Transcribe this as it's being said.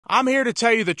I'm here to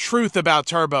tell you the truth about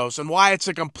turbos and why it's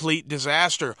a complete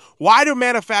disaster. Why do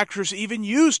manufacturers even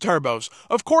use turbos?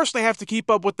 Of course they have to keep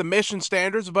up with the emission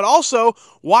standards, but also,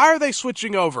 why are they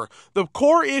switching over? The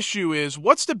core issue is,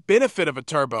 what's the benefit of a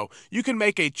turbo? You can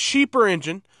make a cheaper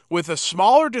engine with a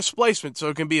smaller displacement, so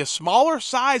it can be a smaller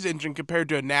size engine compared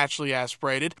to a naturally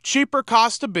aspirated, cheaper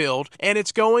cost to build, and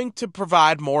it's going to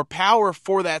provide more power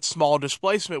for that small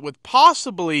displacement with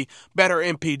possibly better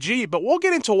MPG, but we'll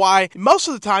get into why most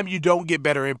of the time you don't get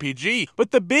better MPG.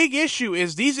 But the big issue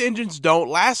is these engines don't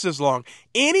last as long.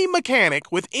 Any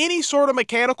mechanic with any sort of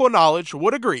mechanical knowledge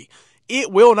would agree. It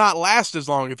will not last as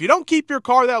long. If you don't keep your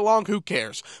car that long, who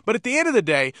cares? But at the end of the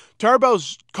day,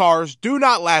 turbos cars do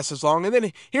not last as long. And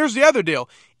then here's the other deal.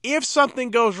 If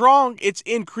something goes wrong, it's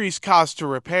increased cost to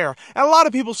repair. And a lot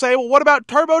of people say, well, what about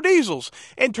turbo diesels?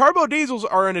 And turbo diesels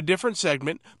are in a different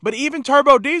segment, but even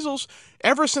turbo diesels,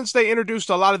 ever since they introduced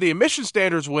a lot of the emission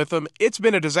standards with them, it's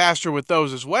been a disaster with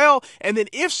those as well. And then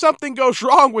if something goes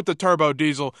wrong with the turbo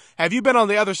diesel, have you been on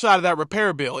the other side of that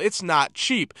repair bill? It's not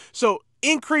cheap. So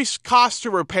increased cost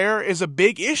to repair is a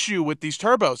big issue with these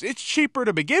turbos. It's cheaper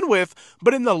to begin with,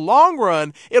 but in the long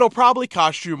run, it'll probably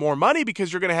cost you more money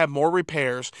because you're going to have more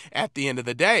repairs at the end of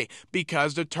the day.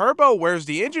 Because the turbo wears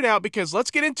the engine out, because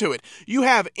let's get into it. You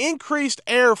have increased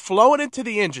air flowing into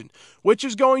the engine, which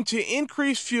is going to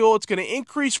increase fuel. It's going to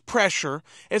increase pressure.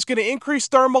 It's going to increase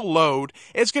thermal load.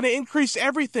 It's going to increase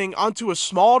everything onto a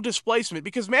small displacement,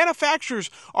 because manufacturers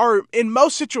are, in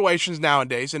most situations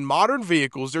nowadays, in modern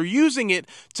vehicles, they're using it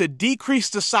to decrease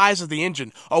the size of the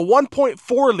engine. A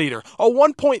 1.4 liter, a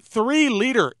 1.3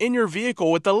 liter in your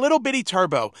vehicle with a little bitty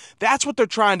turbo. That's what they're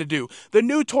trying to do. The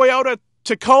new Toyota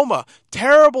Tacoma,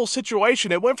 terrible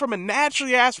situation. It went from a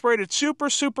naturally aspirated, super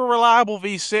reliable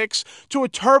V6 to a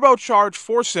turbocharged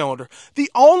 4-cylinder. The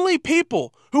only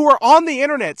people who are on the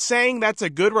internet saying that's a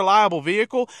good, reliable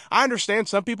vehicle, I understand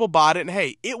some people bought it, and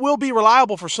hey, it will be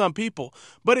reliable for some people,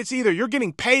 but it's either you're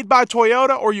getting paid by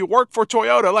Toyota or you work for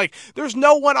Toyota. Like, there's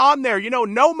no one on there,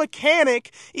 no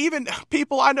mechanic, even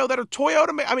people I know that are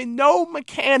Toyota, no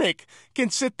mechanic can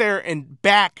sit there and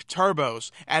back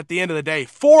turbos at the end of the day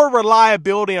for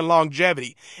reliability and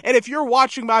longevity. And if you're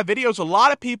watching my videos, a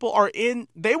lot of people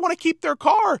they want to keep their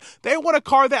car. They want a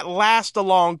car that lasts a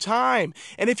long time.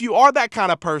 And if you are that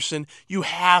kind of person, you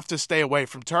have to stay away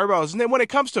from turbos. And then when it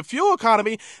comes to fuel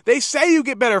economy, they say you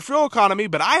get better fuel economy,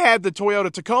 but I had the Toyota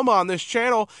Tacoma on this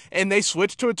channel and they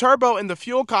switched to a turbo and the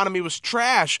fuel economy was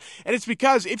trash. And it's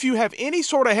because if you have any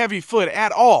sort of heavy foot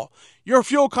at all, your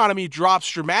fuel economy drops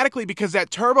dramatically because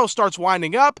that turbo starts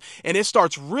winding up and it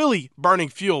starts really burning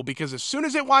fuel, because as soon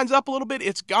as it winds up a little bit,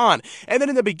 it's gone. And then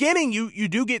in the beginning, you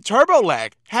do get turbo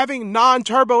lag. Having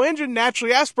non-turbo engine,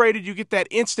 naturally aspirated, you get that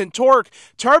instant torque.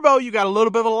 Turbo, you got a little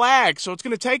bit of a lag, so it's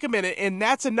going to take a minute, and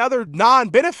that's another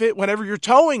non-benefit whenever you're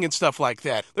towing and stuff like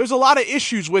that. There's a lot of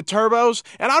issues with turbos,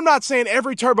 and I'm not saying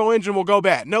every turbo engine will go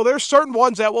bad. No, there's certain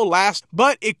ones that will last,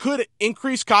 but it could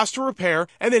increase cost to repair.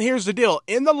 And then here's the deal.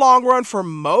 In the long run, for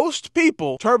most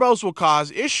people, turbos will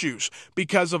cause issues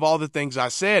because of all the things I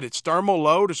said. It's thermal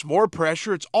load, it's more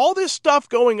pressure, it's all this stuff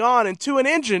going on into an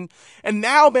engine, and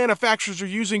now manufacturers are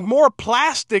using more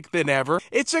plastic than ever.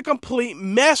 It's a complete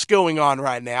mess going on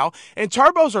right now, and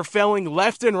turbos are failing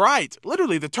left and right.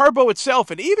 Literally, the turbo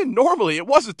itself, and even normally, it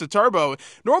wasn't the turbo.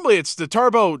 Normally, it's the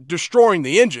turbo destroying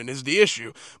the engine is the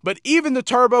issue. But even the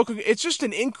turbo, it's just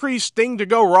an increased thing to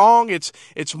go wrong. It's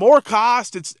more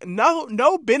cost. It's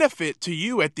no benefit to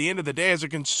you at the end of the day as a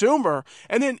consumer.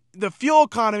 And then the fuel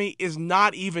economy is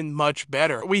not even much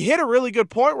better. We hit a really good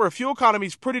point where fuel economy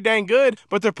is pretty dang good,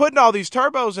 but they're putting all these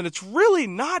turbos and it's really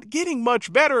not getting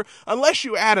much better unless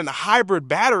you add in a hybrid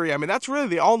battery. That's really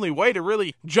the only way to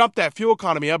really jump that fuel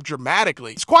economy up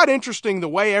dramatically. It's quite interesting the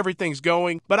way everything's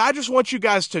going, but I just want you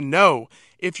guys to know,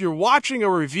 if you're watching a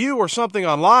review or something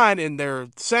online and they're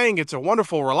saying it's a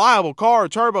wonderful, reliable car,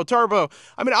 turbo,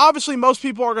 obviously most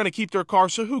people are going to keep their car,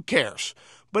 so who cares?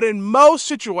 But in most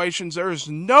situations, there is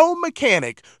no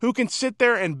mechanic who can sit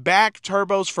there and back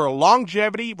turbos for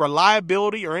longevity,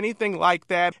 reliability, or anything like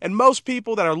that. And most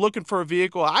people that are looking for a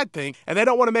vehicle, I think, and they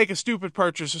don't want to make a stupid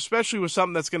purchase, especially with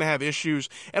something that's going to have issues.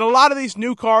 And a lot of these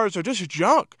new cars are just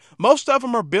junk. Most of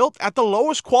them are built at the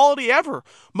lowest quality ever.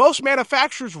 Most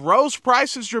manufacturers rose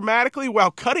prices dramatically while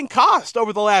cutting costs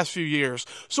over the last few years.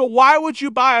 So why would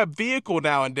you buy a vehicle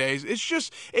nowadays?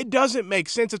 It doesn't make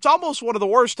sense. It's almost one of the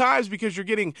worst times because you're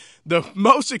getting getting the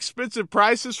most expensive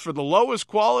prices for the lowest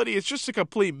quality. It's just a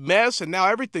complete mess, and now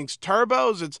everything's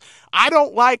turbos. I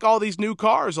don't like all these new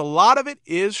cars. A lot of it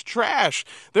is trash.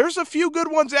 There's a few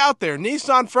good ones out there.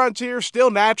 Nissan Frontier,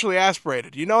 still naturally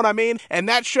aspirated. You know what I mean? And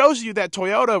that shows you that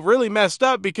Toyota really messed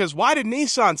up, because why did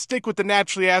Nissan stick with the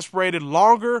naturally aspirated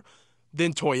longer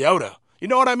than Toyota? You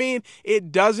know what I mean?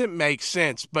 It doesn't make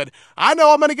sense. But I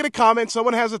know I'm going to get a comment.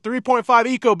 Someone has a 3.5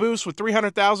 EcoBoost with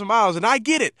 300,000 miles, and I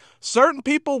get it. Certain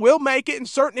people will make it, and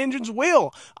certain engines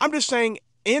will. I'm just saying,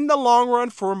 in the long run,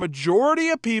 for a majority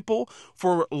of people,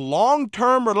 for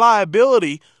long-term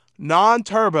reliability,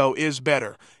 non-turbo is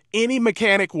better. Any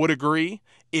mechanic would agree.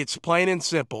 It's plain and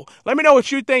simple. Let me know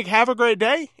what you think. Have a great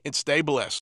day, and stay blessed.